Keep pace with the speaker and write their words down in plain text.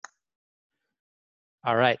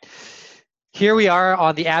All right. Here we are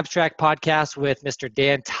on the Abstrakt podcast with Mr.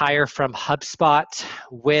 Dan Tyre from Hubspot.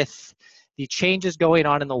 With the changes going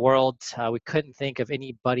on in the world, we couldn't think of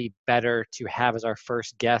anybody better to have as our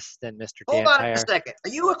first guest than Mr. Hold Dan on a Tyre. second. Are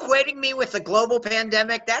you equating me with the global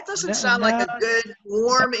pandemic? That doesn't No, sound like no, a good,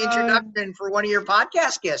 warm no. introduction for one of your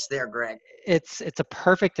podcast guests there, Greg. It's a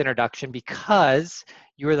perfect introduction because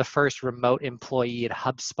you were the first remote employee at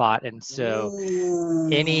HubSpot, and so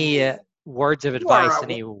any Ooh, words of you are advice,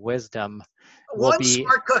 any wisdom will one be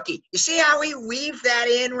smart cookie. You see how he weaved that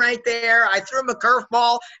in right there? I threw him a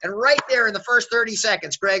curveball, and right there in the first 30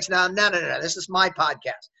 seconds, Greg's now, no. This is my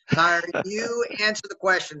podcast. Tyre, you answer the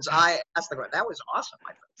questions. I asked the question. That was awesome,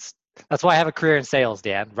 my friend. That's why I have a career in sales,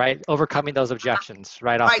 Dan, right? Overcoming those objections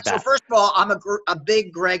right All off the right, so bat. first of all, I'm a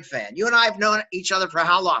big Greg fan. You and I have known each other for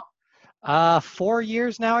how long? 4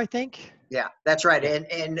 years now, I think. Yeah, that's right. Yeah.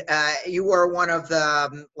 And you were one of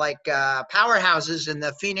the powerhouses in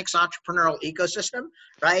the Phoenix entrepreneurial ecosystem,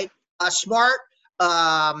 right? Smart,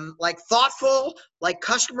 thoughtful,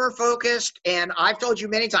 customer focused. And I've told you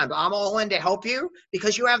many times, I'm all in to help you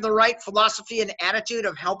because you have the right philosophy and attitude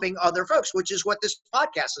of helping other folks, which is what this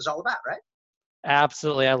podcast is all about, right?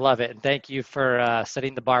 Absolutely. I love it. And thank you for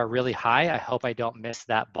setting the bar really high. I hope I don't miss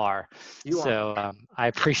that bar. You won't. So I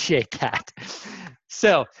appreciate that.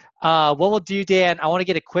 So what we'll do, Dan, I want to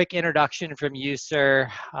get a quick introduction from you, sir,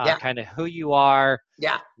 Yeah, kind of who you are,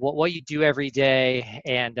 yeah. what you do every day,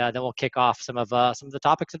 and then we'll kick off some of the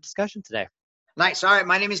topics of discussion today. Nice. All right.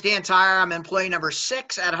 My name is Dan Tyre. I'm employee number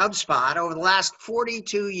 6 at HubSpot. Over the last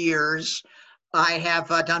 42 years, I have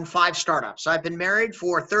done 5 startups. I've been married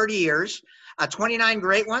for 30 years, 29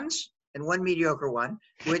 great ones and 1 mediocre one,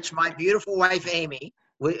 which my beautiful wife, Amy,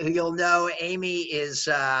 who you'll know, Amy is,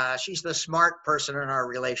 she's the smart person in our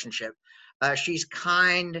relationship. She's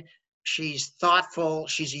kind. She's thoughtful.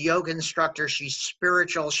 She's a yoga instructor. She's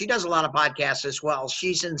spiritual. She does a lot of podcasts as well.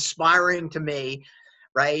 She's inspiring to me.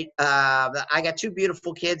 Right. I got 2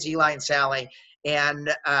 beautiful kids, Eli and Sally.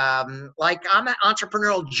 And I'm an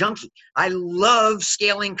entrepreneurial junkie. I love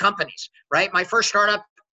scaling companies, right? My first startup,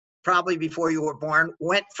 probably before you were born,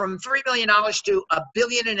 went from $3 million to $1.5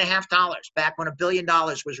 billion back when $1 billion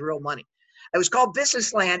was real money. It was called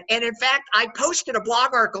Businessland. And in fact, I posted a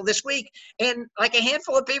blog article this week, and like a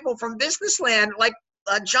handful of people from Businessland,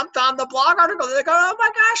 jumped on the blog article. They go, "Oh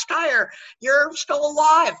my gosh, Tyre, you're still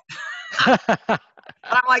alive."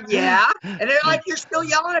 And I'm like, yeah. And they're like, "You're still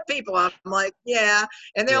yelling at people." I'm like, yeah.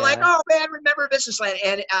 And they're like, Yeah. "Oh man, remember Businessland?"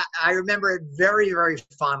 And I remember it very, very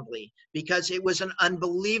fondly because it was an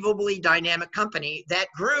unbelievably dynamic company that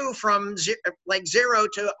grew from zero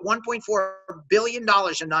to $1.4 billion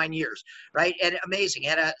in 9 years, right? And amazing. It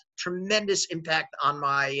had a tremendous impact on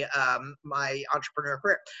my my entrepreneur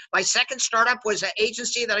career. My second startup was an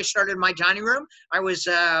agency that I started in my dining room. I was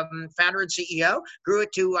founder and CEO, grew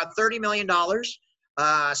it to $30 million.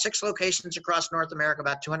 6 locations across North America,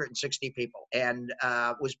 about 260 people, and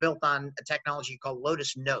was built on a technology called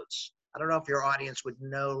Lotus Notes. I don't know if your audience would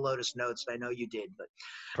know Lotus Notes. I know you did, but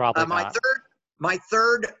Probably my not.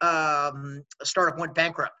 third startup went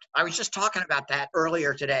bankrupt. I was just talking about that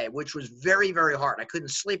earlier today, which was very, very hard. I couldn't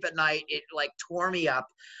sleep at night. It tore me up.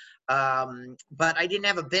 But I didn't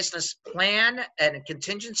have a business plan and a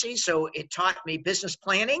contingency, so it taught me business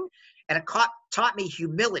planning, and it taught me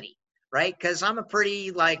humility. Right, because I'm a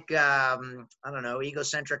pretty I don't know,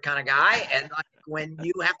 egocentric kind of guy, and when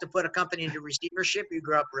you have to put a company into receivership, you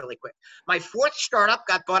grow up really quick. My 4th startup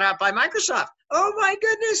got bought out by Microsoft. Oh my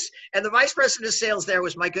goodness! And the vice president of sales there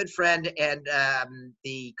was my good friend and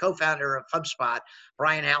the co-founder of HubSpot,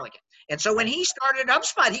 Brian Halligan. And so when he started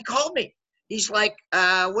HubSpot, he called me. He's like,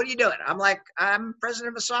 "What are you doing?" I'm like, "I'm president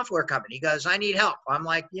of a software company." He goes, "I need help." I'm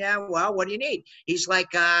like, "Yeah, well, what do you need?" He's like,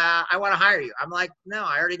 "I want to hire you." I'm like, "No,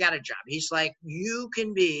 I already got a job." He's like, "You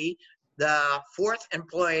can be the 4th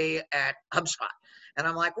employee at HubSpot." And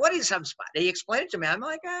I'm like, "What is HubSpot?" And he explained it to me. I'm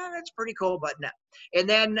like, "That's pretty cool, but no." And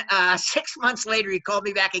then 6 months later, he called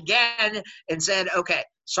me back again and said, "Okay,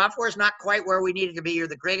 software is not quite where we need it to be. You're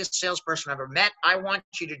the greatest salesperson I've ever met. I want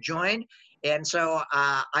you to join." And so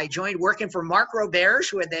I joined working for Mark Roberge,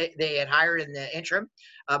 who they had hired in the interim.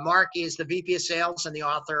 Mark is the VP of Sales and the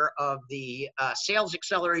author of the Sales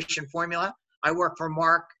Acceleration Formula. I worked for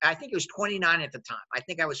Mark. I think he was 29 at the time. I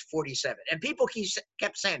think I was 47. And people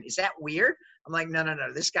kept saying, "Is that weird?" I'm like, no.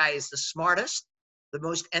 This guy is the smartest, the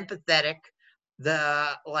most empathetic,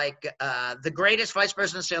 the greatest vice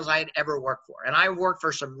president of sales I had ever worked for. And I worked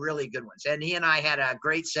for some really good ones. And he and I had a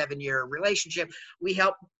great 7-year relationship. We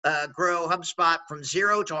helped grow HubSpot from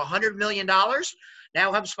 0 to $100 million.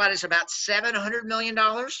 Now HubSpot is about $700 million.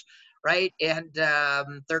 right? And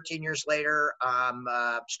 13 years later, I'm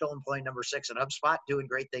still employee number 6 at HubSpot, doing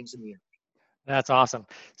great things in the universe. That's awesome.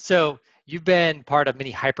 So you've been part of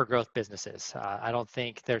many hypergrowth businesses. I don't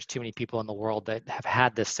think there's too many people in the world that have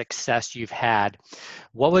had the success you've had.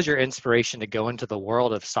 What was your inspiration to go into the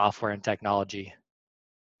world of software and technology?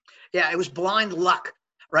 Yeah, it was blind luck,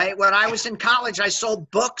 right? When I was in college, I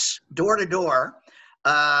sold books door to door,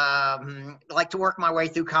 like to work my way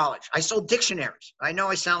through college. I sold dictionaries. I know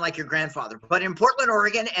I sound like your grandfather, but in Portland,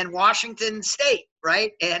 Oregon and Washington State,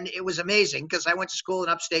 right? And it was amazing because I went to school in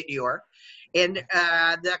upstate New York. And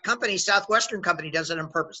the company, Southwestern Company, does it on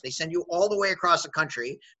purpose. They send you all the way across the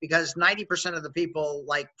country because 90% of the people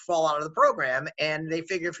like fall out of the program, and they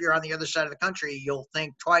figure if you're on the other side of the country, you'll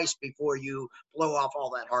think twice before you blow off all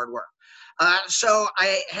that hard work. So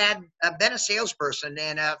I had been a salesperson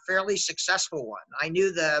and a fairly successful one. I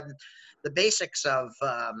knew the basics of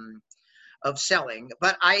selling,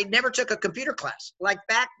 but I never took a computer class. Like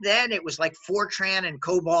back then, it was like Fortran and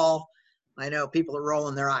COBOL. I know people are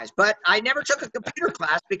rolling their eyes, but I never took a computer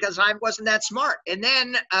class because I wasn't that smart. And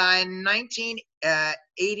then in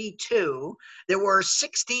 1982, there were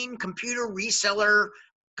 16 computer reseller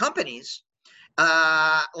companies,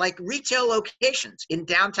 like retail locations in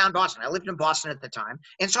downtown Boston. I lived in Boston at the time.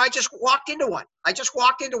 And so I just walked into one.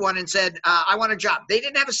 And said, I want a job. They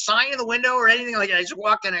didn't have a sign in the window or anything like that. I just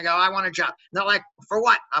walked in and I go, I want a job. And they're like, for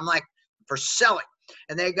what? I'm like, for selling.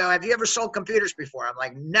 And they go, have you ever sold computers before? I'm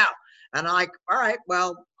like, no. And I'm like, all right,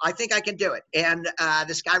 well, I think I can do it. And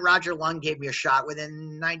this guy, Roger Lung, gave me a shot.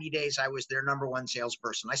 Within 90 days, I was their number one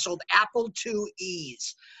salesperson. I sold Apple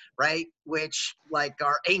IIe's, right? Which like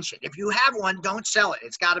are ancient. If you have one, don't sell it.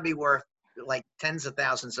 It's got to be worth like tens of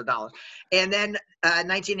thousands of dollars. And then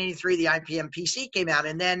 1983, the IBM PC came out.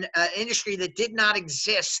 And then industry that did not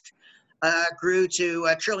exist grew to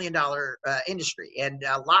 $1 trillion industry, and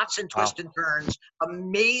lots and twists and turns.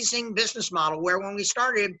 Amazing business model where when we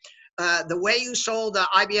started, the way you sold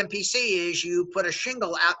IBM PC is you put a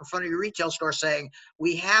shingle out in front of your retail store saying,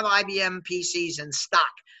 we have IBM PCs in stock,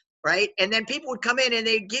 right? And then people would come in and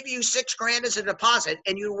they'd give you $6,000 as a deposit,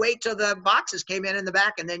 and you'd wait till the boxes came in the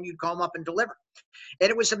back, and then you'd call them up and deliver. And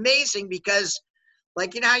it was amazing because,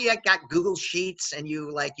 like, you know how you got Google Sheets and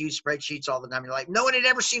you like use spreadsheets all the time. You're like, no one had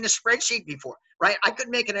ever seen a spreadsheet before, right? I could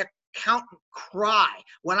make an accountant cry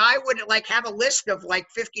when I would like have a list of like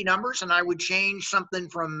 50 numbers and I would change something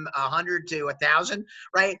from 100 to 1,000,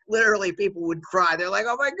 right? Literally people would cry. They're like,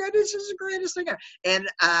 oh my goodness, this is the greatest thing ever. And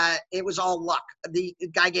it was all luck. The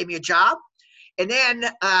guy gave me a job. And then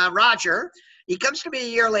Roger, he comes to me a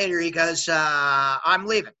year later. He goes, I'm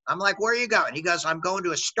leaving. I'm like, where are you going? He goes, I'm going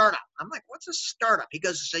to a startup. I'm like, what's a startup? He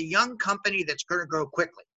goes, it's a young company that's going to grow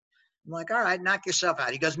quickly. I'm like, all right, knock yourself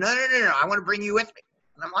out. He goes, no. I want to bring you with me.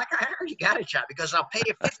 And I'm like, I already got a job. Because I'll pay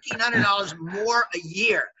you $1,500 more a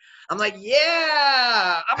year. I'm like,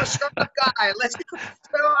 yeah, I'm a startup guy. Let's go.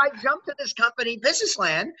 So I jumped to this company,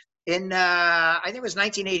 Businessland, in, I think it was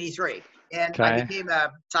 1983. And I became a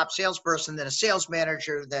top salesperson, then a sales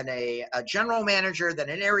manager, then a general manager, then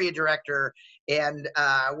an area director, and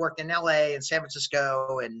worked in LA and San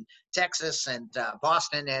Francisco and Texas and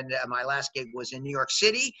Boston. And my last gig was in New York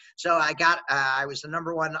City. So I was the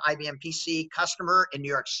number one IBM PC customer in New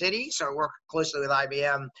York City. So I worked closely with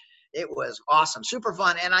IBM. It was awesome, super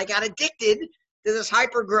fun. And I got addicted to this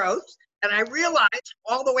hyper growth. And I realized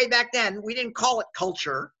all the way back then, we didn't call it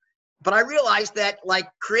culture. But I realized that like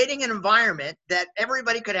creating an environment that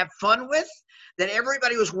everybody could have fun with, that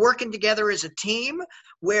everybody was working together as a team,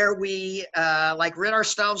 where we like rid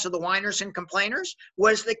ourselves of the whiners and complainers,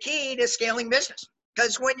 was the key to scaling business.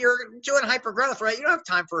 Because when you're doing hyper growth, right, you don't have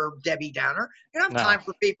time for Debbie Downer. You don't have time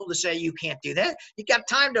for people to say you can't do that. You got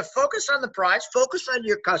time to focus on the prize, focus on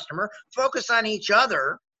your customer, focus on each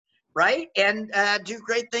other, right, and do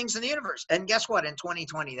great things in the universe. And guess what? In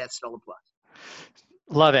 2020, that still applies.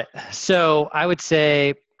 Love it. So I would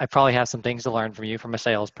say I probably have some things to learn from you from a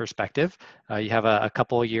sales perspective. You have a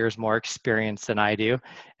couple of years more experience than I do.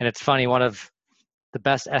 And it's funny, one of the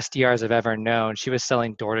best SDRs I've ever known, she was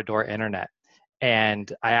selling door-to-door internet.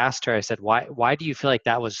 And I asked her, I said, why do you feel like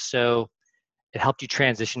that was so, it helped you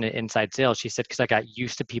transition to inside sales? She said, because I got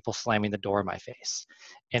used to people slamming the door in my face.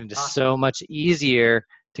 And it's so much easier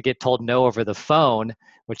to get told no over the phone,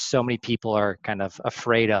 which so many people are kind of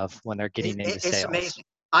afraid of when they're getting into sales. It's amazing.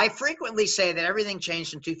 I frequently say that everything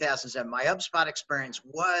changed in 2007. My HubSpot experience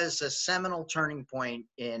was a seminal turning point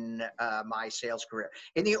in my sales career.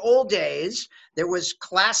 In the old days, there was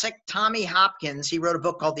classic Tommy Hopkins. He wrote a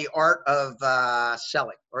book called The Art of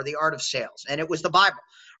Selling, or The Art of Sales, and it was the Bible,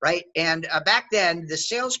 right? And back then, the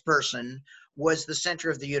salesperson was the center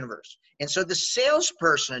of the universe. And so the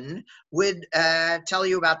salesperson would tell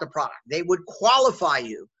you about the product. They would qualify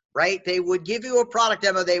you, right? They would give you a product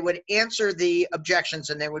demo. They would answer the objections,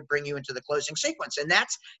 and they would bring you into the closing sequence. And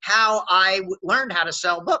that's how I learned how to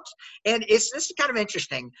sell books. And this is kind of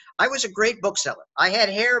interesting. I was a great bookseller. I had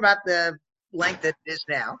hair about the length that it is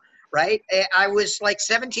now, right? I was like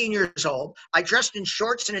 17 years old. I dressed in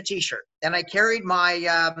shorts and a t-shirt, and I carried my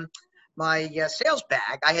sales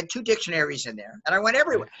bag. I had 2 dictionaries in there, and I went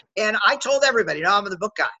everywhere. And I told everybody, no, I'm the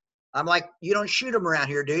book guy. I'm like, you don't shoot them around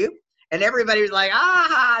here, do you? And everybody was like,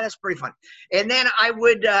 that's pretty fun. And then I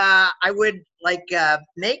would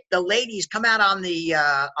make the ladies come out on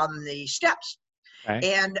the steps, Right.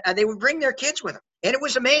 and they would bring their kids with them. And it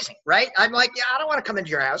was amazing, right? I'm like, yeah, I don't want to come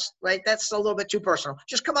into your house. Like, that's a little bit too personal.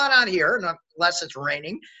 Just come on out here, unless it's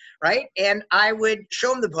raining, right? And I would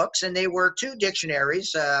show them the books, and they were 2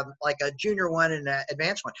 dictionaries, like a junior one and an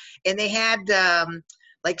advanced one. And they had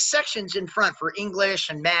like sections in front for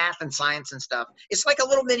English and math and science and stuff. It's like a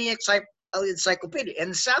little mini encyclopedia.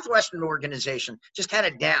 And the Southwestern organization just had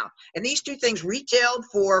it down. And these 2 things retailed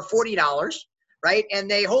for $40, right? And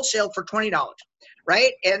they wholesaled for $20.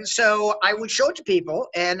 Right. And so I would show it to people,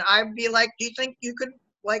 and I'd be like, do you think you could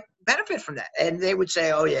like benefit from that? And they would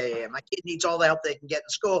say, oh, yeah. My kid needs all the help they can get in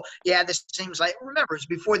school. Yeah, this seems like, remember, it's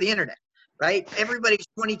before the internet, right? Everybody's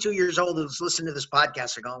 22 years old who's listening to this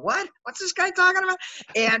podcast are going, what? What's this guy talking about?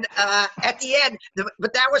 And at the end,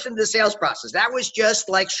 but that wasn't the sales process. That was just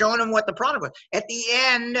like showing them what the product was. At the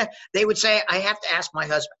end, they would say, I have to ask my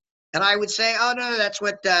husband. And I would say, oh, no, that's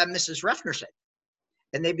what Mrs. Ruffner said.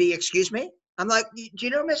 And they'd be, excuse me? I'm like, do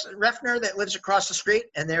you know Miss Ruffner that lives across the street?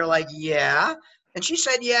 And they're like, yeah. And she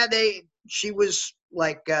said, yeah, she was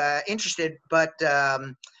like interested, but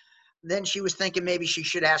then she was thinking maybe she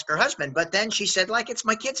should ask her husband. But then she said, like, it's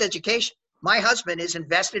my kid's education. My husband is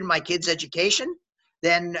invested in my kid's education.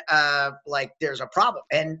 Then like there's a problem.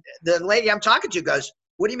 And the lady I'm talking to goes,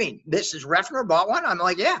 what do you mean? Mrs. Ruffner bought one? I'm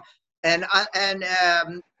like, yeah. And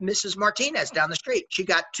Mrs. Martinez down the street, she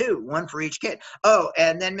got 2, 1 for each kid. Oh,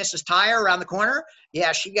 and then Mrs. Tyre around the corner,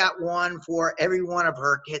 yeah, she got 1 for every one of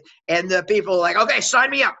her kids. And the people were like, okay, sign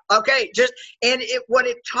me up. Okay, what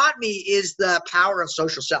it taught me is the power of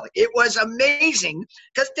social selling. It was amazing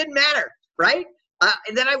because it didn't matter, right?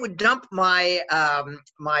 And then I would dump my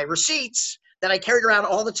my receipts that I carried around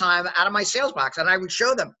all the time out of my sales box, and I would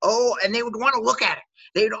show them. Oh, and they would want to look at it.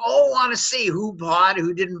 They'd all want to see who bought,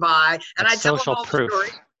 who didn't buy, and I tell them all the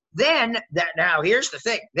stories. Then now here's the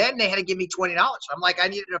thing. Then they had to give me $20. I'm like, I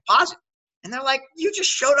need a deposit, and they're like, you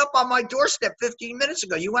just showed up on my doorstep 15 minutes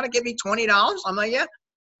ago. You want to give me $20? I'm like, yeah.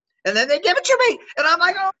 And then they give it to me, and I'm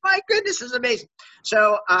like, oh my goodness, this is amazing.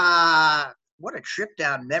 So what a trip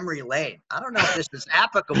down memory lane. I don't know if this is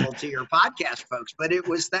applicable to your podcast, folks, but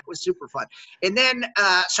that was super fun. And then,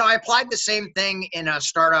 so I applied the same thing in a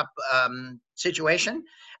startup situation,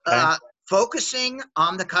 focusing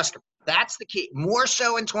on the customer. That's the key. More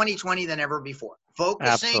so in 2020 than ever before.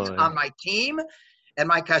 Focusing on my team and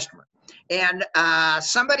my customer. And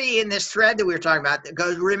somebody in this thread that we were talking about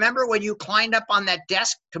goes, remember when you climbed up on that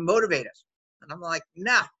desk to motivate us? And I'm like,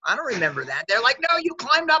 no, I don't remember that. They're like, no, you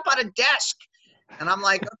climbed up on a desk. And I'm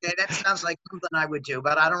like, okay, that sounds like something I would do,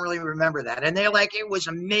 but I don't really remember that. And they're like, it was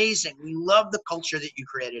amazing. We love the culture that you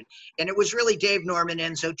created. And it was really Dave Norman,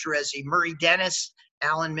 Enzo Teresi, Murray Dennis,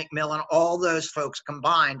 Alan McMillan, all those folks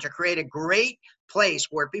combined to create a great place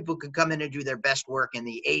where people could come in and do their best work in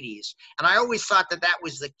the 80s. And I always thought that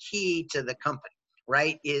was the key to the company,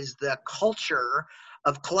 right? Is the culture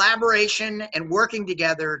of collaboration and working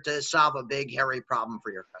together to solve a big, hairy problem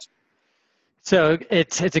for your customer. So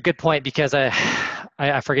it's a good point because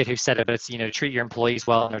I forget who said it, but it's, treat your employees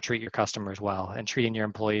well and treat your customers well, and treating your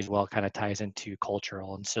employees well kind of ties into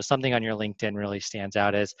cultural. And so something on your LinkedIn really stands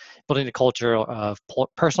out as building a culture of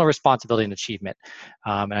personal responsibility and achievement.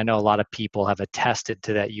 And I know a lot of people have attested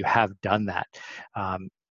to that. You have done that.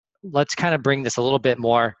 Let's kind of bring this a little bit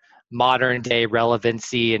more modern day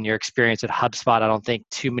relevancy and your experience at HubSpot. I don't think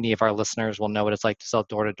too many of our listeners will know what it's like to sell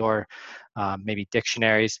door to door, maybe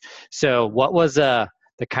dictionaries. So what was the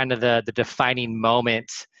kind of the defining moment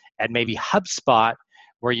at maybe HubSpot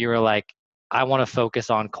where you were like, I want to focus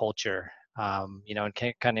on culture, and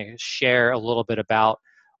can kind of share a little bit about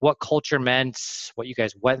what culture meant, what you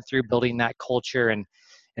guys went through building that culture, and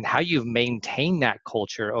how you've maintained that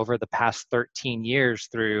culture over the past 13 years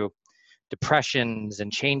through depressions and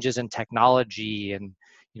changes in technology and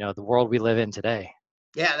the world we live in today.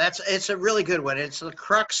 Yeah, it's a really good one. It's the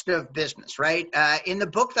crux of business, right? In the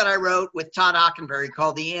book that I wrote with Todd Ockenberry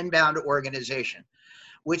called The Inbound Organization,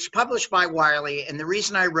 which published by Wiley. And the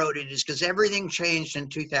reason I wrote it is because everything changed in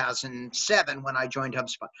 2007 when I joined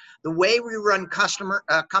HubSpot. The way we run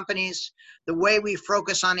companies, the way we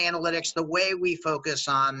focus on analytics, the way we focus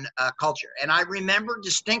on culture. And I remember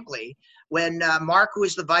distinctly when Mark, who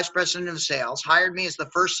was the vice president of sales, hired me as the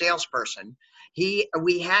first salesperson.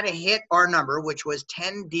 We had to hit our number, which was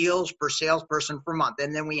 10 deals per salesperson per month.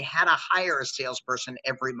 And then we had to hire a salesperson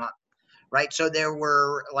every month, right? So there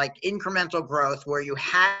were like incremental growth where you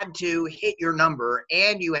had to hit your number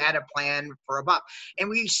and you had a plan for above. And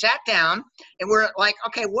we sat down and we're like,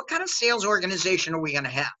 okay, what kind of sales organization are we going to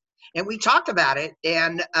have? And we talked about it.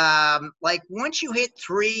 And like once you hit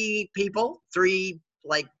three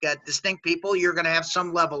distinct people, you're going to have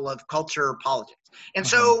some level of culture or politics. And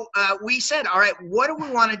so we said, all right, what do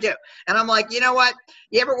we want to do? And I'm like, you know what?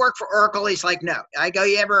 You ever work for Oracle? He's like, no. I go,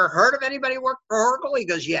 you ever heard of anybody work for Oracle? He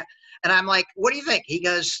goes, yeah. And I'm like, what do you think? He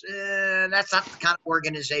goes, that's not the kind of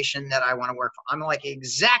organization that I want to work for. I'm like,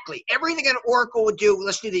 exactly. Everything that Oracle would do,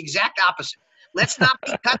 let's do the exact opposite. Let's not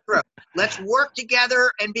be cutthroat. Let's work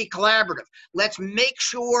together and be collaborative. Let's make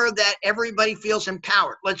sure that everybody feels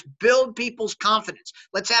empowered. Let's build people's confidence.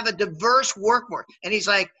 Let's have a diverse workforce. And he's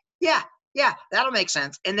like, yeah, that'll make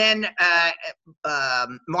sense. And then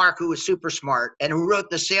Mark, who was super smart and who wrote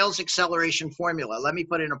the Sales Acceleration Formula. Let me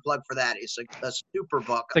put in a plug for that. It's a super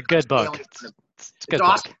book. It's a good book. It's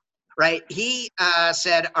awesome. Right. He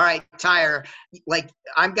said, all right, Tyre, like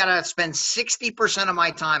I'm going to spend 60% of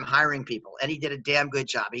my time hiring people. And he did a damn good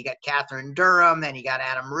job. He got Catherine Durham and he got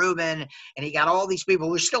Adam Rubin and he got all these people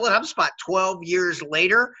who are still at HubSpot 12 years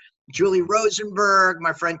later. Julie Rosenberg,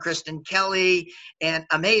 my friend Kristen Kelly, and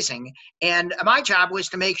amazing. And my job was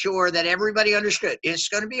to make sure that everybody understood it's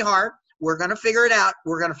going to be hard. We're going to figure it out.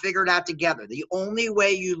 We're going to figure it out together. The only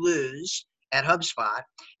way you lose at HubSpot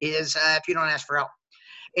is if you don't ask for help.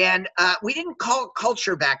 And we didn't call it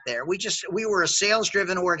culture back there. We were a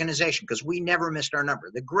sales-driven organization because we never missed our number.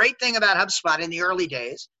 The great thing about HubSpot in the early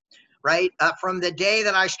days, right, from the day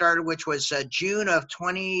that I started, which was June of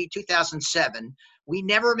 2007, we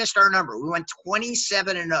never missed our number. We went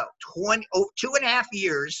 27-0, 2.5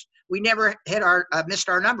 years. We never missed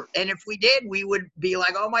our number. And if we did, we would be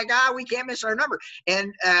like, oh my God, we can't miss our number.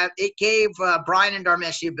 And it gave Brian and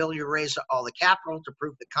Dharmesh the ability to raise all the capital to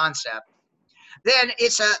prove the concept. Then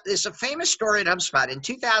it's a famous story at HubSpot. In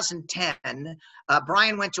 2010,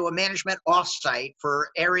 Brian went to a management offsite for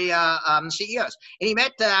area CEOs, and he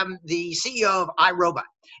met the CEO of iRobot,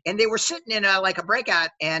 and they were sitting in a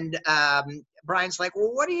breakout, and Brian's like,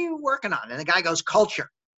 well, what are you working on? And the guy goes, culture.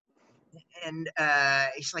 And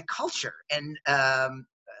he's like, culture. And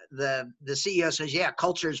the CEO says, yeah,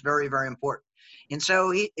 culture is very, very important. And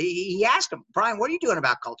so he asked him, Brian, what are you doing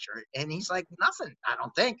about culture? And he's like, nothing, I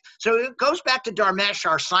don't think. So it goes back to Dharmesh,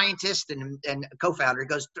 our scientist and co-founder. He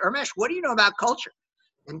goes, Dharmesh, what do you know about culture?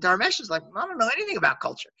 And Dharmesh is like, I don't know anything about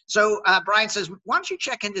culture. So Brian says, why don't you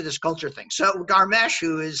check into this culture thing? So Dharmesh,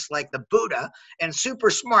 who is like the Buddha and super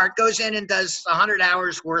smart, goes in and does 100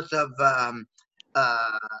 hours worth of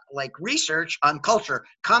research on culture,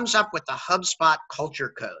 comes up with the HubSpot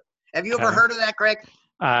culture code. Have you ever heard of that, Greg?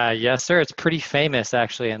 Yes, sir. It's pretty famous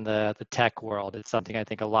actually in the tech world. It's something I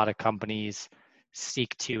think a lot of companies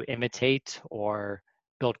seek to imitate or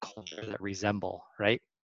build culture that resemble, right?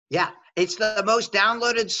 Yeah, it's the most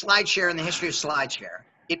downloaded SlideShare in the history of SlideShare.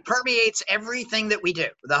 It permeates everything that we do.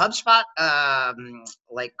 The HubSpot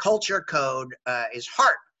culture code is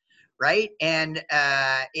heart, right? And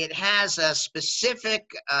it has a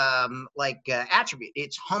specific attribute.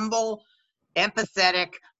 It's humble,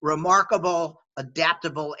 empathetic, remarkable,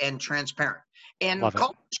 adaptable, and transparent. And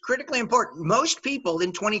culture is critically important. Most people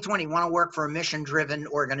in 2020 want to work for a mission-driven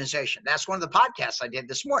organization. That's one of the podcasts I did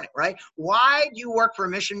this morning, right? Why do you work for a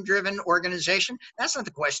mission-driven organization? That's not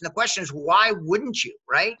the question. The question is, why wouldn't you,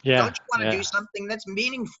 right? Yeah, don't you want to do something that's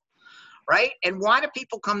meaningful, right? And why do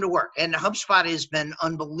people come to work? And HubSpot has been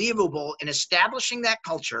unbelievable in establishing that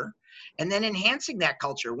culture and then enhancing that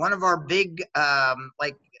culture. One of our big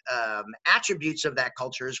attributes of that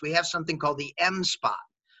culture is we have something called the M spot,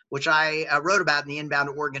 which I wrote about in the Inbound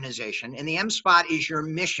Organization. And the M spot is your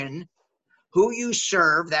mission, who you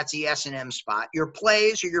serve, that's the S and M spot. Your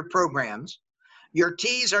plays are your programs. Your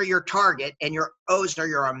T's are your target, and your O's are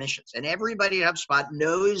your missions. And everybody at HubSpot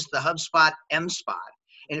knows the HubSpot M spot.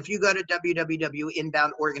 And if you go to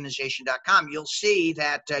www.inboundorganization.com, you'll see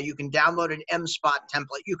that you can download an MSpot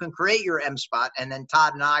template. You can create your MSpot, and then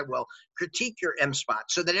Todd and I will critique your MSpot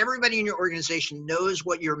so that everybody in your organization knows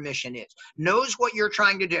what your mission is, knows what you're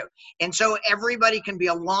trying to do. And so everybody can be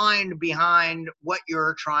aligned behind what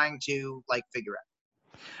you're trying to figure out.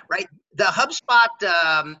 Right. The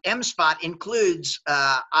HubSpot M-Spot includes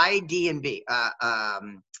ID&B,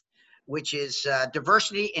 which is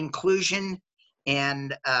diversity, inclusion,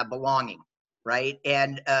 and belonging. Right.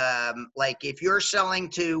 And like if you're selling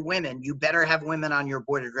to women, you better have women on your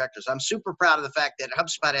board of directors. I'm super proud of the fact that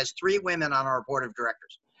HubSpot has 3 women on our board of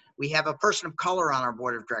directors. We have a person of color on our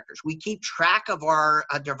board of directors. We keep track of our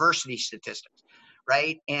diversity statistics.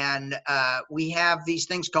 Right. And we have these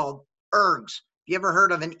things called ERGs. You ever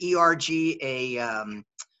heard of an ERG,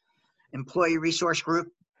 employee resource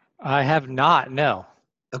group? I have not, no.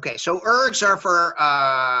 Okay, so ERGs are for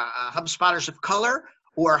HubSpotters of color,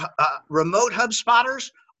 or remote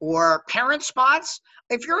HubSpotters, or parent spots.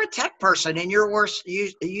 If you're a tech person and you're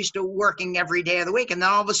used to working every day of the week, and then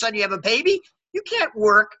all of a sudden you have a baby, you can't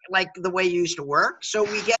work like the way you used to work. So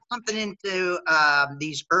we get something into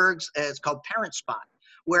these ERGs. It's called parent spot,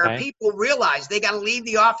 where Okay. people realize they got to leave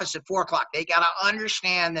the office at 4 o'clock. They got to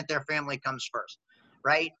understand that their family comes first,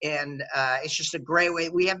 right? And it's just a great way.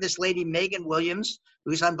 We have this lady, Megan Williams,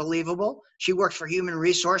 who's unbelievable. She works for Human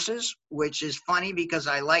Resources, which is funny because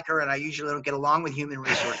I like her and I usually don't get along with Human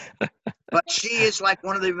Resources. But she is like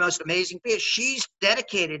one of the most amazing people. She's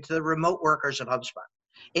dedicated to the remote workers of HubSpot.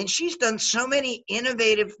 And she's done so many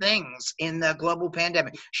innovative things in the global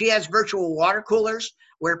pandemic. She has virtual water coolers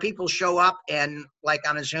where people show up and like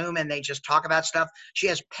on a Zoom and they just talk about stuff. She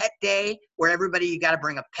has Pet Day where everybody, you got to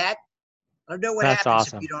bring a pet. I don't know what That's happens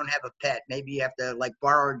if awesome. you don't have a pet. Maybe you have to like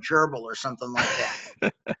borrow a gerbil or something like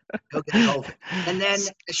that. Go get COVID. And then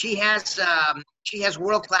she has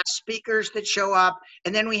world-class speakers that show up.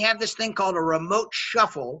 And then we have this thing called a remote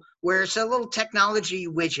shuffle, where it's a little technology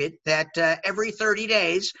widget that every 30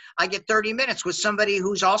 days, I get 30 minutes with somebody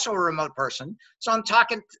who's also a remote person. So I'm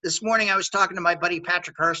talking, this morning I was talking to my buddy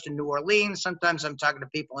Patrick Hurst in New Orleans. Sometimes I'm talking to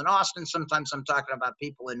people in Austin. Sometimes I'm talking about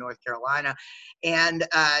people in North Carolina. And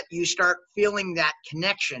you start feeling that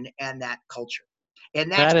connection and that culture.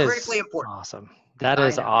 And that's That critically is important. awesome. That I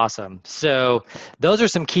is know. awesome. So those are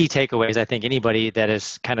some key takeaways. I think anybody that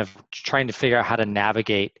is kind of trying to figure out how to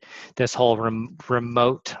navigate this whole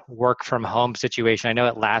remote work from home situation. I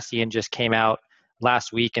know Atlassian just came out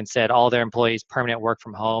last week and said all their employees permanent work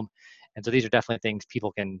from home. And so these are definitely things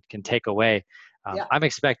people can take away. Yeah. I'm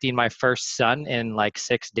expecting my first son in like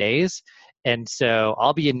 6 days. And so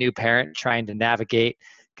I'll be a new parent trying to navigate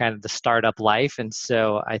kind of the startup life. And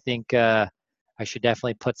so I think I should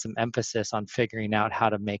definitely put some emphasis on figuring out how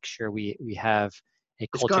to make sure we have a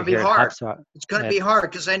It's going culture to be here at hard. HubSpot. It's going to be hard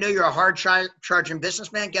because I know you're a hard charging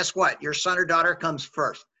businessman. Guess what? Your son or daughter comes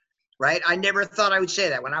first, right? I never thought I would say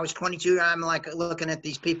that. When I was 22, I'm like looking at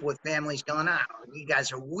these people with families going, oh, you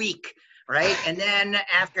guys are weak, right? And then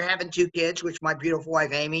after having 2 kids, which my beautiful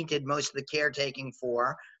wife, Amy, did most of the caretaking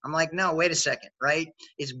for, I'm like, no, wait a second, right?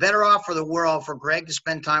 It's better off for the world for Greg to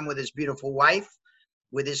spend time with his beautiful wife,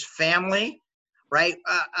 with his family, right?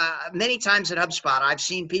 Many times at HubSpot, I've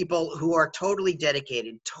seen people who are totally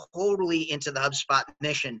dedicated, totally into the HubSpot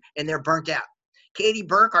mission, and they're burnt out. Katie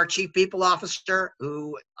Burke, our chief people officer,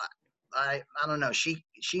 who I don't know, she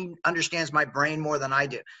understands my brain more than I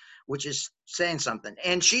do, which is saying something.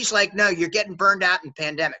 And she's like, no, you're getting burned out in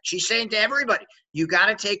pandemic. She's saying to everybody, you got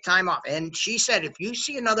to take time off. And she said, if you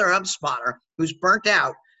see another HubSpotter who's burnt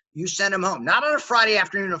out, you send him home. Not on a Friday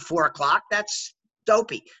afternoon at 4 o'clock. That's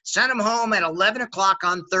dopey. Send them home at 11 o'clock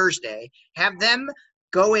on Thursday. Have them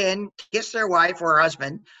go in, kiss their wife or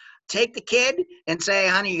husband, take the kid and say,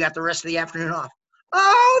 honey, you got the rest of the afternoon off.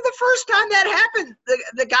 Oh, the first time that happened,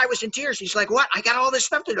 the guy was in tears. He's like, what? I got all this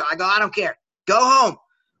stuff to do. I go, I don't care. Go home,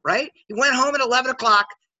 right? He went home at 11 o'clock.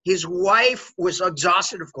 His wife was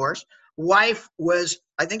exhausted, of course. Wife was,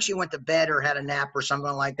 I think she went to bed or had a nap or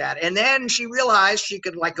something like that. And then she realized she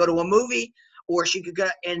could like go to a movie, or she could go,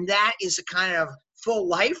 and that is the kind of full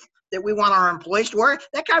life that we want our employees to work.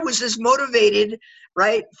 That guy was as motivated,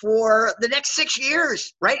 right, for the next 6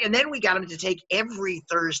 years, right? And then we got him to take every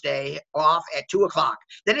Thursday off at 2 o'clock.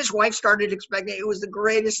 Then his wife started expecting, it was the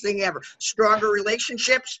greatest thing ever. Stronger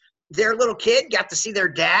relationships. Their little kid got to see their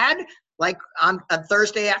dad like on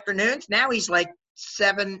Thursday afternoons. Now he's like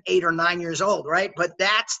 7, 8, or 9 years old, right? But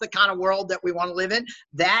that's the kind of world that we want to live in.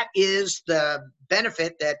 That is the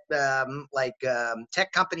benefit that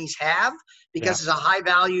tech companies have, because it's a high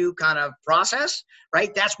value kind of process,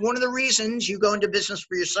 right? That's one of the reasons you go into business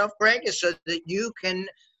for yourself, Greg, is so that you can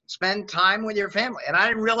spend time with your family. And I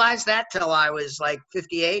didn't realize that till I was like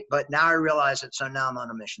 58, but now I realize it. So now I'm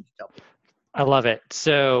on a mission to tell people. I love it.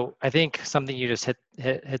 So I think something you just hit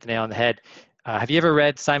the nail on the head. Have you ever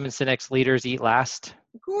read Simon Sinek's Leaders Eat Last?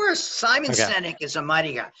 Of course, Simon Sinek is a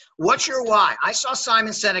mighty guy. What's your why? I saw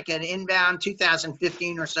Simon Sinek at Inbound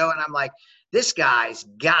 2015 or so, and I'm like, this guy's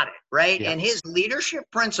got it, right? Yeah. And his leadership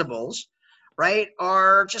principles, right,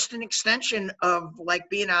 are just an extension of like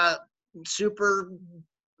being a super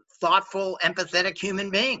thoughtful, empathetic human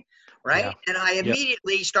being, right? Yeah. And I Yep.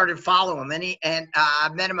 immediately started following him, and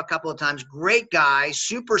I've met him a couple of times. Great guy,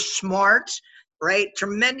 super smart, right?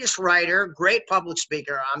 Tremendous writer, great public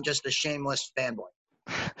speaker. I'm just a shameless fanboy.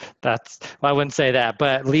 Well, I wouldn't say that,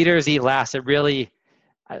 but leaders eat last. It really,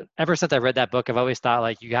 ever since I read that book, I've always thought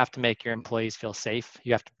like you have to make your employees feel safe.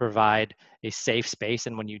 You have to provide a safe space.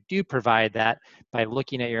 And when you do provide that by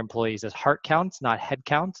looking at your employees as heart counts, not head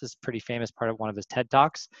counts, is a pretty famous part of one of his TED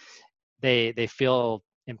Talks. They feel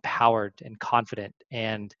empowered and confident,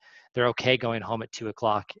 and they're okay going home at 2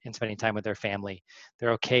 o'clock and spending time with their family.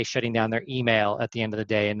 They're okay shutting down their email at the end of the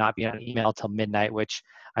day and not being on email till midnight, which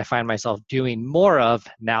I find myself doing more of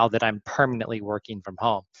now that I'm permanently working from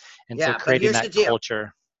home. And so Yeah, but creating here's the that deal.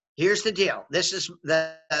 culture. Here's the deal. This is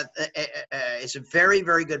it's a very,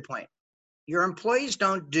 very good point. Your employees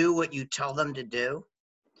don't do what you tell them to do.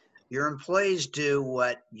 Your employees do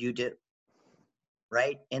what you do,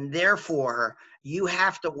 right? And therefore, you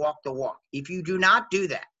have to walk the walk. If you do not do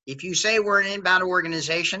that, if you say we're an inbound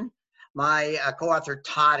organization, my co-author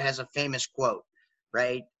Todd has a famous quote,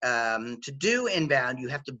 right? To do inbound, you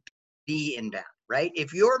have to be inbound, right?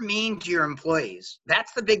 If you're mean to your employees,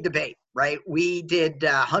 that's the big debate, right? We did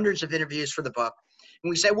hundreds of interviews for the book, and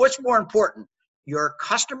we say, what's more important, your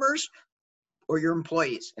customers or your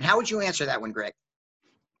employees? And how would you answer that one, Greg?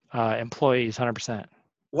 Employees, 100%.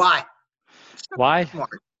 Why? It's not Why?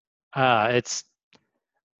 smart. It's,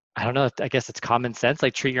 I don't know. I guess it's common sense.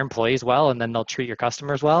 Like treat your employees well, and then they'll treat your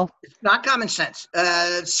customers well. It's not common sense.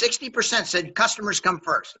 60% said customers come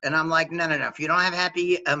first. And I'm like, no. If you don't have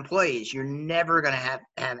happy employees, you're never going to have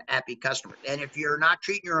happy customers. And if you're not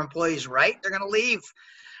treating your employees right, they're going to leave,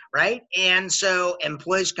 right? And so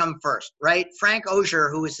employees come first, right? Frank Ozier,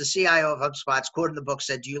 who is the CIO of HubSpot, quoted in the book,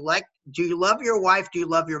 said, do you love your wife? Do you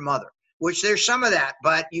love your mother? Which there's some of that,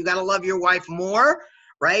 but you got to love your wife more,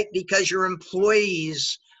 right? Because your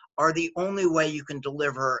employees are the only way you can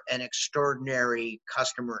deliver an extraordinary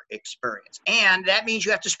customer experience. And that means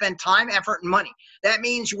you have to spend time, effort, and money. That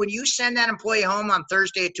means when you send that employee home on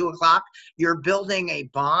Thursday at 2 o'clock, you're building a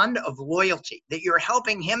bond of loyalty, that you're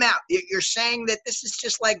helping him out. You're saying that this is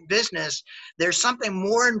just like business. There's something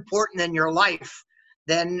more important than your life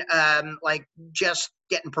than like just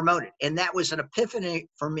getting promoted. And that was an epiphany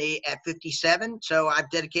for me at 57. So I've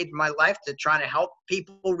dedicated my life to trying to help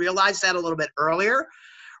people realize that a little bit earlier.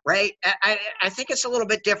 Right? I think it's a little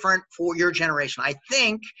bit different for your generation. I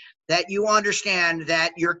think that you understand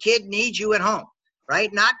that your kid needs you at home,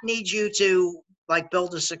 right? Not needs you to like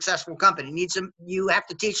build a successful company. Needs him. You have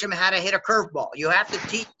to teach him how to hit a curveball. You have to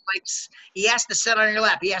teach, like, he has to sit on your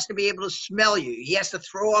lap. He has to be able to smell you. He has to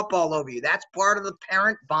throw up all over you. That's part of the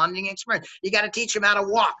parent bonding experience. You got to teach him how to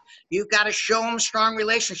walk. You've got to show him strong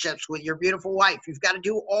relationships with your beautiful wife. You've got to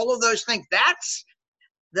do all of those things. That's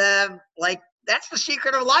the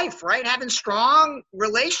secret of life, right? Having strong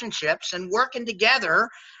relationships and working together,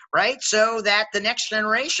 right? So that the next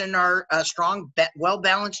generation are strong,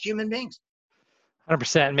 well-balanced human beings.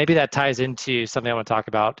 100%. And maybe that ties into something I want to talk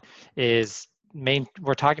about is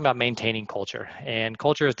we're talking about maintaining culture, and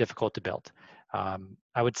culture is difficult to build.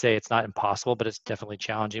 I would say it's not impossible, but it's definitely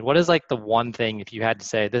challenging. What is like the one thing, if you had to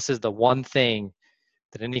say, this is the one thing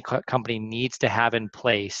that any company needs to have in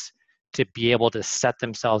place to be able to set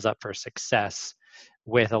themselves up for success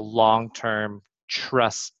with a long-term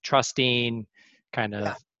trusting, kind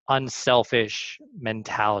of unselfish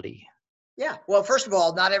mentality? Yeah. Well, first of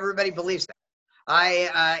all, not everybody believes that.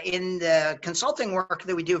 In the consulting work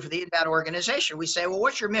that we do for the inbound organization, we say, well,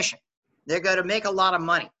 what's your mission? They're going to make a lot of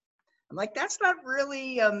money. I'm like, that's not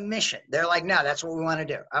really a mission. They're like, no, that's what we want to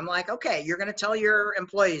do. I'm like, okay, you're going to tell your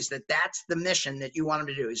employees that that's the mission that you want them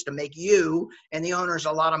to do, is to make you and the owners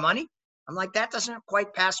a lot of money. I'm like, that doesn't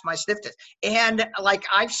quite pass my sniff test. And like,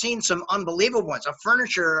 I've seen some unbelievable ones. A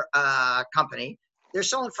furniture company, they're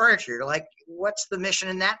selling furniture. You're like, what's the mission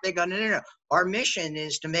in that? They go, no. Our mission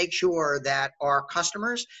is to make sure that our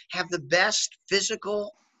customers have the best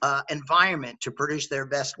physical environment to produce their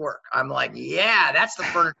best work. I'm like, yeah, that's the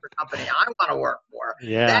furniture company I want to work for.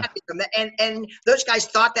 Yeah. And those guys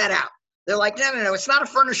thought that out. They're like, no, it's not a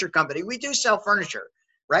furniture company. We do sell furniture,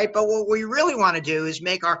 right? But what we really want to do is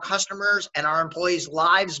make our customers and our employees'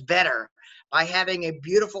 lives better by having a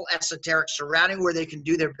beautiful esoteric surrounding where they can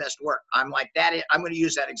do their best work. I'm like, I'm going to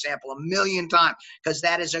use that example a million times because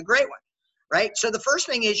that is a great one. Right? So the first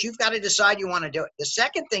thing is you've got to decide you want to do it. The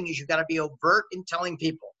second thing is you've got to be overt in telling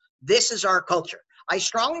people, this is our culture. I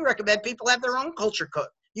strongly recommend people have their own culture code.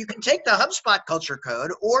 You can take the HubSpot culture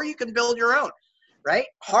code, or you can build your own, right?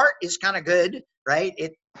 Heart is kind of good, right?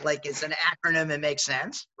 It like it's an acronym and makes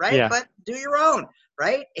sense, right? Yeah. But do your own,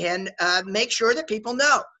 right? And make sure that people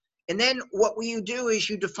know. And then what you do is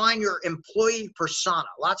you define your employee persona.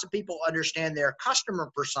 Lots of people understand their customer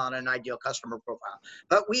persona and ideal customer profile.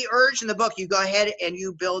 But we urge in the book, you go ahead and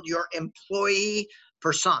you build your employee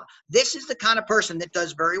persona. This is the kind of person that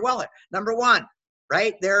does very well. Number one,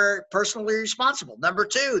 right? They're personally responsible. Number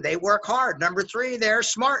two, they work hard. Number three, they're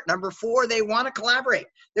smart. Number four, they want to collaborate.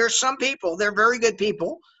 There are some people, they're very good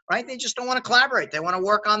people, right? They just don't want to collaborate. They want to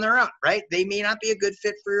work on their own, right? They may not be a good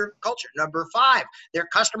fit for your culture. Number five, they're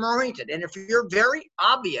customer oriented. And if you're very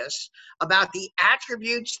obvious about the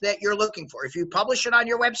attributes that you're looking for, if you publish it on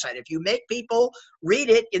your website, if you make people read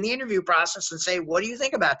it in the interview process and say, what do you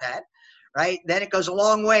think about that? Right? Then it goes a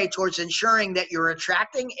long way towards ensuring that you're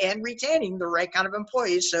attracting and retaining the right kind of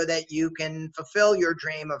employees so that you can fulfill your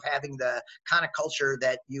dream of having the kind of culture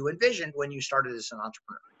that you envisioned when you started as an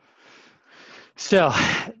entrepreneur. So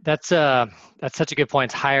that's such a good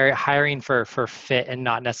point. Hiring for fit and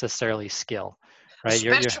not necessarily skill, right?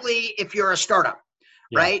 Especially if you're a startup,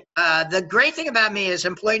 right? The great thing about me is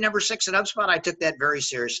employee number 6 at HubSpot, I took that very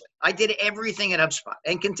seriously. I did everything at HubSpot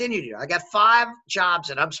and continue to. I got 5 jobs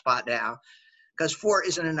at HubSpot now because 4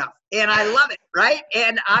 isn't enough. And I love it, right?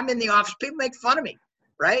 And I'm in the office. People make fun of me,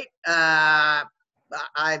 right?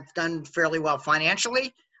 I've done fairly well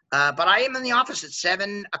financially. But I am in the office at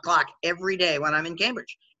 7 o'clock every day when I'm in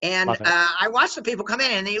Cambridge. And I watch the people come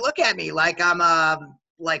in and they look at me like I'm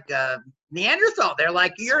like a Neanderthal. They're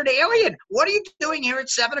like, you're an alien. What are you doing here at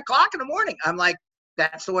 7 o'clock in the morning? I'm like,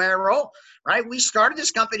 that's the way I roll, right? We started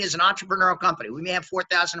this company as an entrepreneurial company. We may have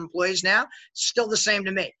 4,000 employees now. Still the same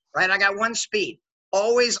to me, right? I got one speed,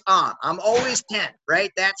 always on. I'm always 10,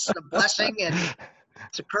 right? That's the blessing and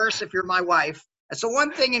it's a curse if you're my wife. That's the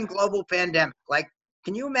one thing in global pandemic. Like,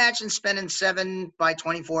 can you imagine spending 7 by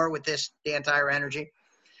 24 with this Dan Tyre energy?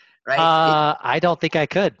 Right? I don't think I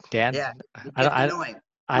could, Dan. Yeah, it gets annoying.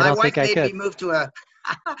 I don't think I could.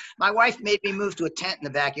 My wife made me move to a tent in the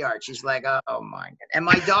backyard. She's like, oh my God. And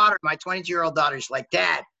my daughter, my 22-year-old daughter, she's like,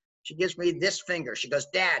 Dad, she gives me this finger. She goes,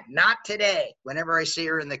 Dad, not today, whenever I see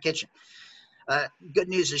her in the kitchen. Good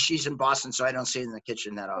news is she's in Boston, so I don't see her in the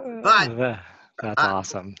kitchen that often. But that's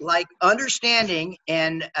awesome. Like understanding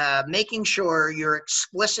and making sure you're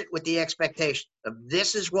explicit with the expectation of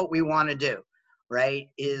this is what we want to do, right,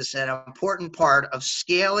 is an important part of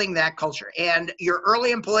scaling that culture. And your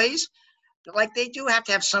early employees, like they do have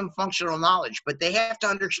to have some functional knowledge, but they have to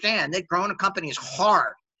understand that growing a company is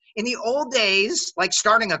hard. In the old days, like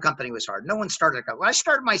starting a company was hard. No one started a company. When I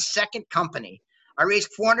started my second company, I raised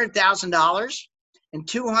 $400,000. And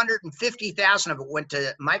 $250,000 of it went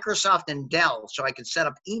to Microsoft and Dell so I could set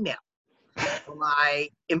up email for my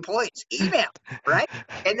employees. Email, right?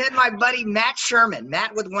 And then my buddy Matt Sherman,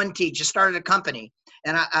 Matt with one T, just started a company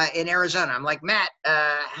and in Arizona. I'm like, Matt,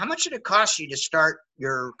 how much did it cost you to start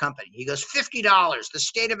your company? He goes, $50. The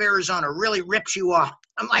state of Arizona really rips you off.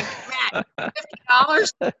 I'm like, Matt,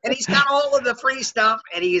 $50? And he's got all of the free stuff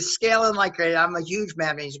and he is scaling like crazy. I'm a huge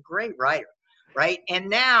man. He's a great writer. Right. And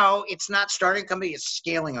now it's not starting a company, it's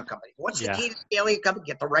scaling a company. What's the key to scaling a company?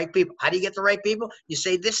 Get the right people. How do you get the right people? You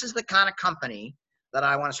say, this is the kind of company that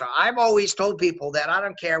I want to start. I've always told people that I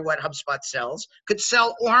don't care what HubSpot sells, could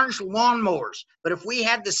sell orange lawnmowers. But if we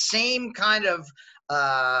had the same kind of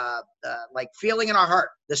like feeling in our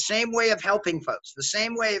heart, the same way of helping folks, the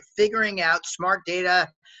same way of figuring out smart data,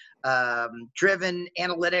 driven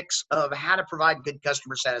analytics of how to provide good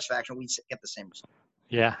customer satisfaction, we get the same result.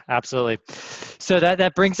 Yeah, absolutely. So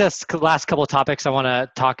that brings us to the last couple of topics I want to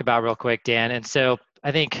talk about real quick, Dan. And so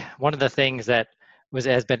I think one of the things that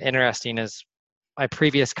has been interesting is my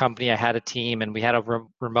previous company, I had a team and we had a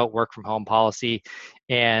remote work from home policy,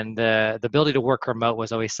 and the ability to work remote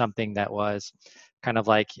was always something that was kind of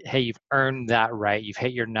like, hey, you've earned that right. You've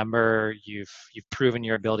hit your number. You've proven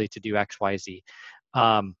your ability to do X, Y, Z.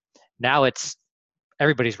 Now it's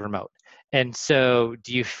everybody's remote. And so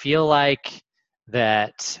do you feel like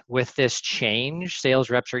that with this change, sales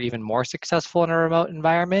reps are even more successful in a remote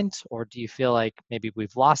environment? Or do you feel like maybe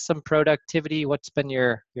we've lost some productivity? What's been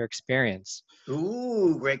your experience?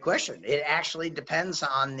 Ooh, great question. It actually depends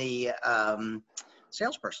on the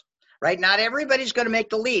salesperson, right? Not everybody's going to make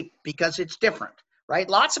the leap because it's different, right?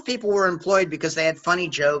 Lots of people were employed because they had funny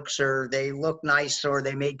jokes or they looked nice or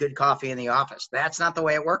they made good coffee in the office. That's not the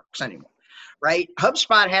way it works anymore. Right?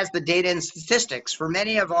 HubSpot has the data and statistics for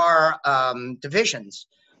many of our divisions,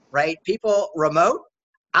 right? People remote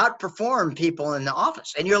outperform people in the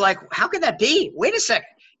office. And you're like, how could that be? Wait a second.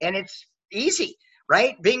 And it's easy,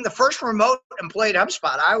 right? Being the first remote employee at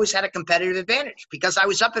HubSpot, I always had a competitive advantage because I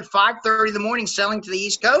was up at 5:30 in the morning selling to the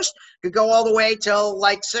East Coast, could go all the way till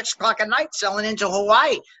like 6 o'clock at night selling into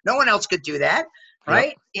Hawaii. No one else could do that,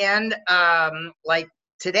 right? Yep. And like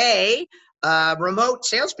today, remote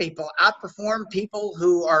salespeople outperform people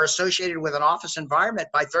who are associated with an office environment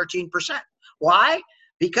by 13%. Why?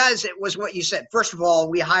 Because it was what you said. First of all,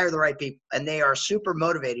 we hire the right people and they are super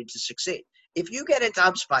motivated to succeed. If you get into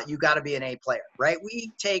HubSpot, you got to be an A player, right?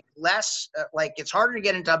 We take less, like it's harder to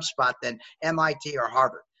get into HubSpot than MIT or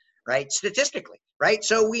Harvard, right? Statistically, right?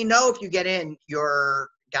 So we know if you get in, you're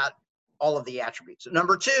got all of the attributes.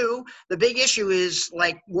 Number two, the big issue is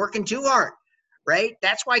like working too hard, right?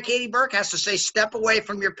 That's why Katie Burke has to say, step away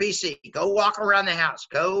from your PC, go walk around the house,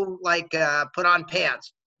 go like put on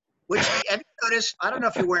pants. Which, have you noticed? I don't know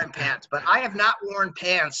if you're wearing pants, but I have not worn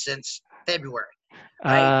pants since February.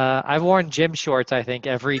 Right? I've worn gym shorts, I think,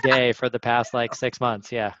 every day for the past like 6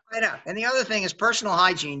 months. Yeah. I know. And the other thing is personal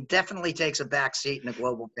hygiene definitely takes a back seat in a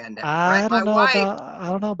global pandemic, right? I My don't know wife, about I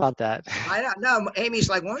don't know about that. I don't know. Amy's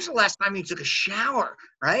like, when was the last time you took a shower?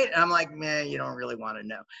 Right? And I'm like, man, you don't really want to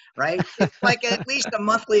know. Right? It's like at least a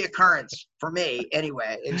monthly occurrence for me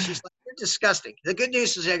anyway. And she's like, you're disgusting. The good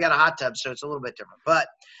news is I got a hot tub, so it's a little bit different. But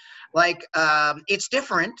like, it's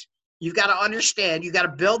different. You've got to understand, you got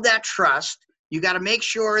to build that trust. You got to make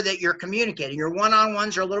sure that you're communicating. Your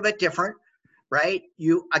one-on-ones are a little bit different, right?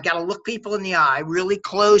 I got to look people in the eye really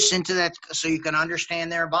close into that so you can understand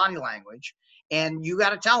their body language. And you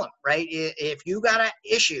got to tell them, right? If you got an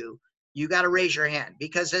issue, you got to raise your hand.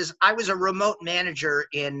 Because as I was a remote manager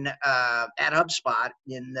at HubSpot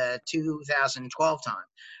in the 2012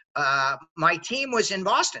 time, my team was in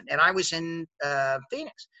Boston and I was in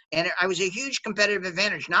Phoenix. And I was a huge competitive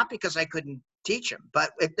advantage, not because I couldn't teach them,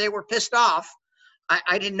 but if they were pissed off,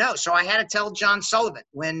 I didn't know. So I had to tell John Sullivan,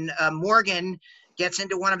 when Morgan gets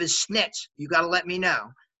into one of his snits, you got to let me know.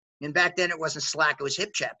 And back then it wasn't Slack, it was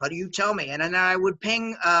HipChat. But you tell me. And then I would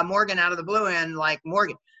ping Morgan out of the blue and like,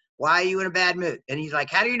 Morgan, why are you in a bad mood? And he's like,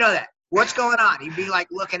 how do you know that? What's going on? He'd be like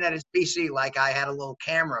looking at his PC like I had a little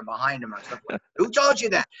camera behind him or something. Who told you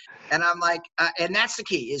that? And I'm like, and that's the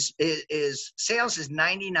key is sales is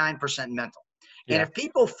 99% mental. Yeah. And if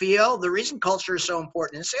people feel, the reason culture is so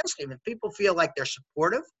important in a sales team, if people feel like they're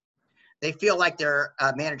supportive, they feel like their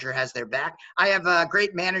manager has their back. I have a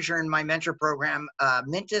great manager in my mentor program,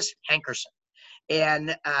 Mintis Hankerson,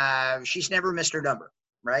 and she's never missed her number.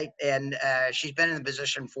 Right. And she's been in the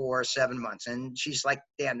position for 7 months. And she's like,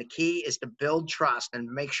 Dan, the key is to build trust and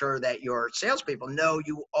make sure that your salespeople know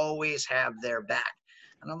you always have their back.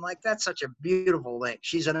 And I'm like, that's such a beautiful thing.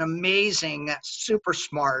 She's an amazing, super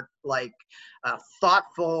smart, like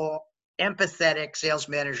thoughtful, empathetic sales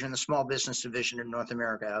manager in the small business division in North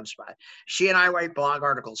America at HubSpot. She and I write blog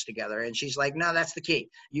articles together. And she's like, no, that's the key.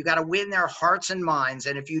 You got to win their hearts and minds.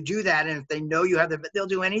 And if you do that, and if they know you have they'll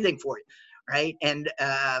do anything for you. Right. And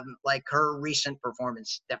like her recent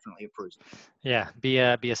performance definitely approves. Yeah. Be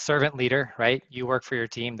a servant leader, right? You work for your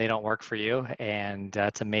team. They don't work for you. And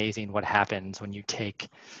it's amazing what happens when you take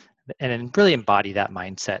and really embody that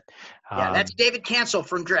mindset. Yeah, that's David Cancel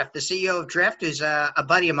from Drift, the CEO of Drift, who's a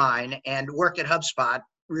buddy of mine and worked at HubSpot.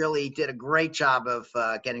 Really did a great job of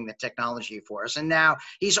getting the technology for us. And now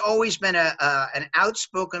he's always been an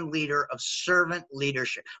outspoken leader of servant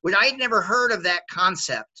leadership, which I had never heard of that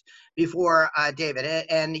concept before, David.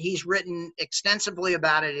 And he's written extensively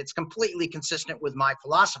about it. It's completely consistent with my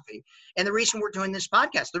philosophy. And the reason we're doing this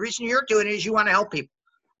podcast, the reason you're doing it is you want to help people.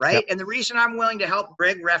 Right. Yep. And the reason I'm willing to help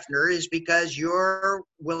Greg Refner is because you're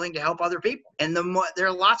willing to help other people. And there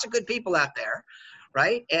are lots of good people out there.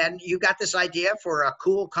 Right. And you got this idea for a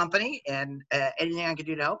cool company, and anything I can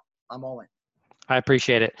do to help, I'm all in. I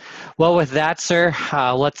appreciate it. Well, with that, sir,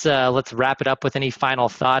 let's wrap it up with any final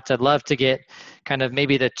thoughts. I'd love to get kind of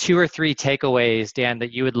maybe the 2 or 3 takeaways, Dan,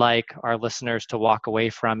 that you would like our listeners to walk away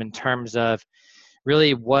from in terms of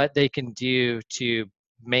really what they can do to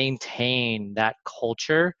maintain that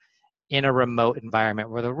culture in a remote environment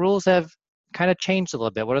where the rules have kind of changed a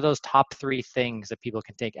little bit. What are those top 3 things that people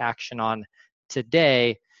can take action on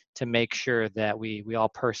today to make sure that we all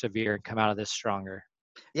persevere and come out of this stronger?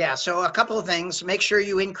 Yeah, so a couple of things. Make sure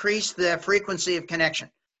you increase the frequency of connection,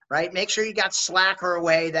 right? Make sure you got Slack or a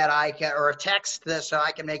way that I can, or a text so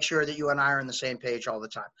I can make sure that you and I are on the same page all the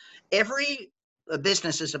time. Every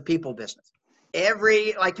business is a people business.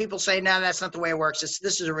 Like people say, no, that's not the way it works.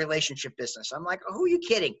 This is a relationship business. I'm like, oh, who are you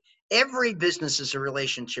kidding? Every business is a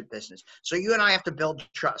relationship business. So you and I have to build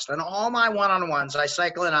trust. And all my one-on-ones, I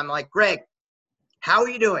cycle in, I'm like, Greg, how are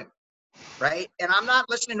you doing? Right? And I'm not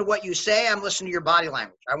listening to what you say. I'm listening to your body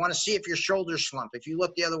language. I want to see if your shoulders slump, if you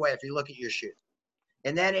look the other way, if you look at your shoes.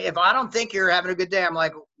 And then if I don't think you're having a good day, I'm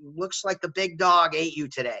like, looks like the big dog ate you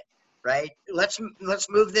today, right? Let's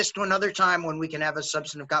move this to another time when we can have a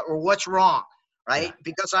substantive or what's wrong, right? Yeah.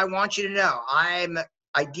 Because I want you to know I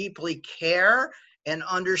deeply care and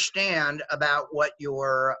understand about what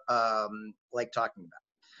you're like talking about,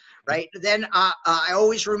 right? Then I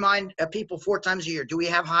always remind people 4 times a year, do we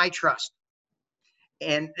have high trust?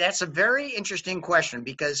 And that's a very interesting question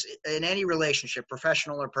because in any relationship,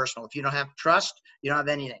 professional or personal, if you don't have trust, you don't have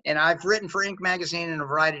anything. And I've written for Inc. magazine and a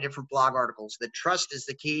variety of different blog articles that trust is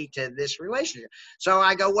the key to this relationship. So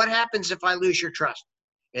I go, what happens if I lose your trust?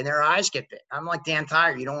 And their eyes get big. I'm like Dan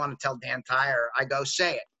Tyre. You don't want to tell Dan Tyre. I go,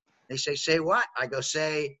 say it. They say what? I go,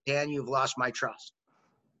 say, Dan, you've lost my trust.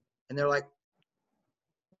 And they're like,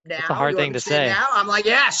 That's a now? hard You want thing me to to say it say. now? I'm like,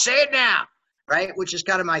 yeah, say it now. Right? Which is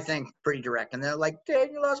kind of my thing, pretty direct. And they're like,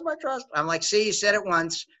 Dan, you lost my trust. I'm like, see, you said it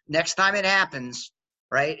once. Next time it happens,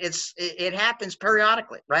 right? It happens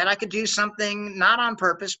periodically, right? I could do something not on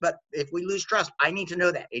purpose, but if we lose trust, I need to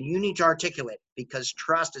know that. And you need to articulate it because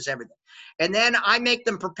trust is everything. And then I make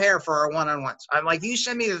them prepare for our one-on-ones. I'm like, you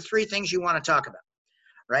send me the 3 things you want to talk about,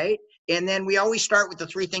 right? And then we always start with the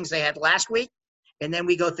 3 things they had last week. And then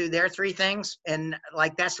we go through their 3 things. And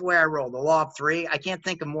like, that's the way I roll, the law of 3. I can't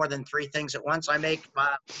think of more than 3 things at once. I make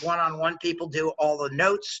my one-on-one people do all the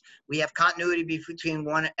notes. We have continuity between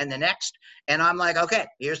one and the next. And I'm like, okay,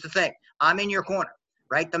 here's the thing. I'm in your corner,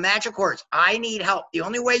 right? The magic words. I need help. The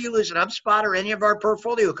only way you lose an HubSpot or any of our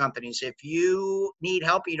portfolio companies, if you need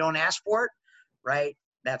help, you don't ask for it, right?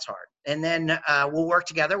 That's hard. And then we'll work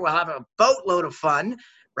together. We'll have a boatload of fun,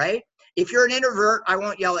 right? If you're an introvert, I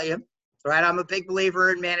won't yell at you. Right, I'm a big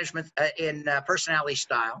believer in management, in personality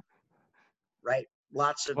style. Right,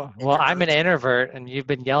 lots of Well, I'm an introverts. introvert, and you've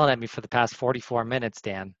been yelling at me for the past 44 minutes,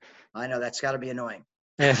 Dan. I know that's got to be annoying.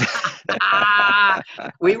 Yeah.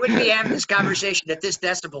 We wouldn't be having this conversation at this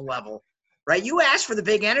decibel level, right? You asked for the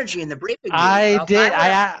big energy in the briefing meeting. I Well, did.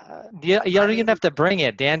 I will. You I don't even mean, have to bring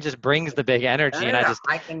it. Dan just brings the big energy, and I no. just.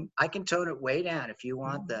 I can tone it way down if you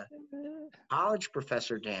want the college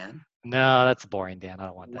professor Dan. No, that's boring, Dan. I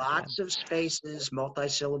don't want that, Dan. Lots of spaces,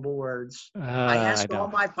 multi-syllable words. I I ask all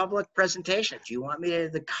don't. my public presentations, do you want me to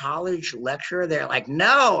the college lecture? They're like,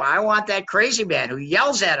 no, I want that crazy man who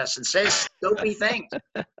yells at us and says dopey things.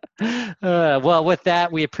 Well, with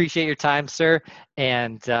that, we appreciate your time, sir.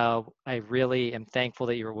 And I really am thankful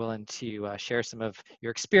that you were willing to share some of your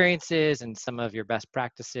experiences and some of your best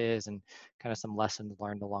practices and kind of some lessons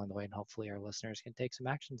learned along the way. And hopefully our listeners can take some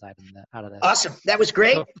actions out of this. Awesome. That was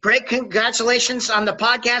great. So, Great. Congratulations on the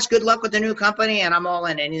podcast. Good luck with the new company. And I'm all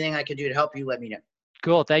in. Anything I can do to help you, let me know.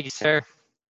 cool. Thank you, sir.